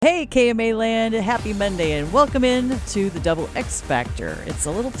Hey, KMA Land, happy Monday, and welcome in to the Double X Factor. It's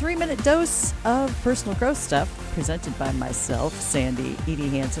a little 3-minute dose of personal growth stuff presented by myself, Sandy Edie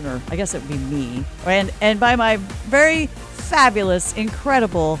Hansen, or I guess it would be me, and by my very fabulous,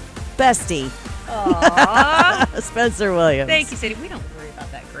 incredible bestie, Spencer Williams. Thank you, Sandy. We don't worry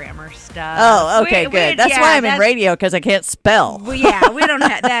about that grammar stuff. Oh, okay, good. That's why I'm in radio, because I can't spell. Well, yeah, we don't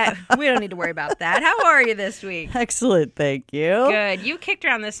have that. We don't need to worry about that. How are you this week? Excellent, thank you. Good. You kicked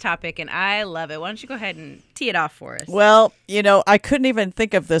around this topic, and I love it. Why don't you go ahead and tee it off for us? Well, I couldn't even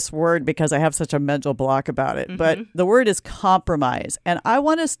think of this word because I have such a mental block about it. But the word is compromise. And I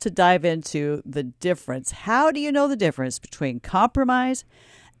want us to dive into the difference. How do you know the difference between compromise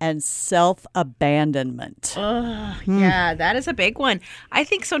and self-abandonment? Yeah, that is a big one. I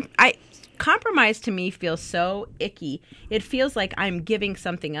think so. Compromise to me feels so icky. It feels like I'm giving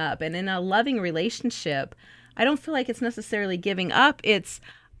something up. And in a loving relationship, I don't feel like it's necessarily giving up. It's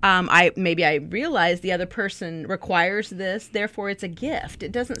I realize the other person requires this, therefore it's a gift.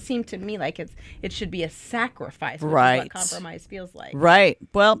 It doesn't seem to me like it should be a sacrifice, which is what compromise feels like. Right.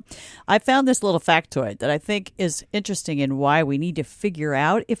 Well, I found this little factoid that I think is interesting in why we need to figure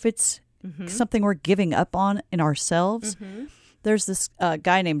out if it's something we're giving up on in ourselves. There's this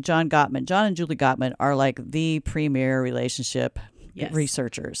guy named John Gottman. John and Julie Gottman are like the premier relationship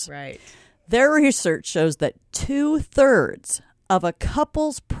researchers. Right. Their research shows that 2/3 of a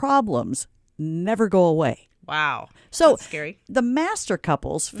couple's problems never go away. Wow. So that's scary. The master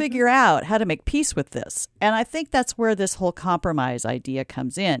couples figure out how to make peace with this. And I think that's where this whole compromise idea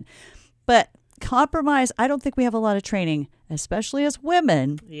comes in. But compromise, I don't think we have a lot of training, especially as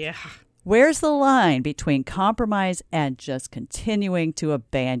women. Yeah. Where's the line between compromise and just continuing to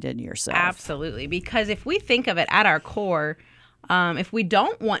abandon yourself? Absolutely. Because if we think of it at our core, if we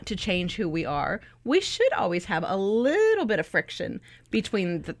don't want to change who we are, we should always have a little bit of friction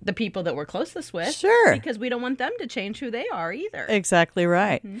between the people that we're closest with. Sure. Because we don't want them to change who they are either. Exactly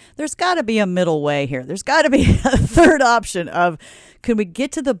right. There's got to be a middle way here. There's got to be a third option of, can we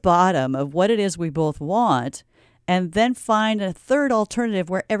get to the bottom of what it is we both want and then find a third alternative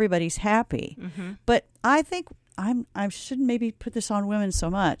where everybody's happy? But I think I shouldn't maybe put this on women so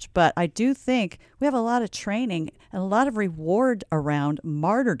much, but I do think we have a lot of training and a lot of reward around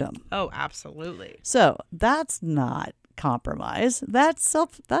martyrdom. Oh, absolutely. So that's not compromise. That's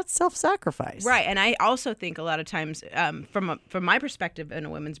self-sacrifice. Right. And I also think a lot of times, from my perspective in a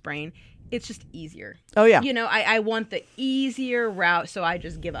woman's brain, it's just easier. Oh, yeah. I want the easier route, so I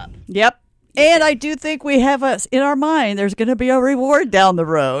just give up. Yep. And I do think we have in our mind, there's going to be a reward down the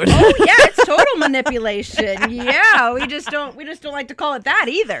road. Oh yeah, it's total manipulation. Yeah, we just don't like to call it that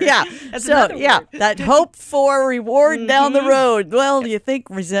either. Yeah. That's so yeah, that hope for reward down the road. Well, you think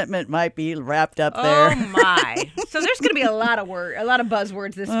resentment might be wrapped up there? Oh my! So there's going to be a lot of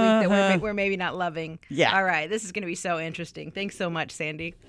buzzwords this week that we're maybe not loving. Yeah. All right, this is going to be so interesting. Thanks so much, Sandy.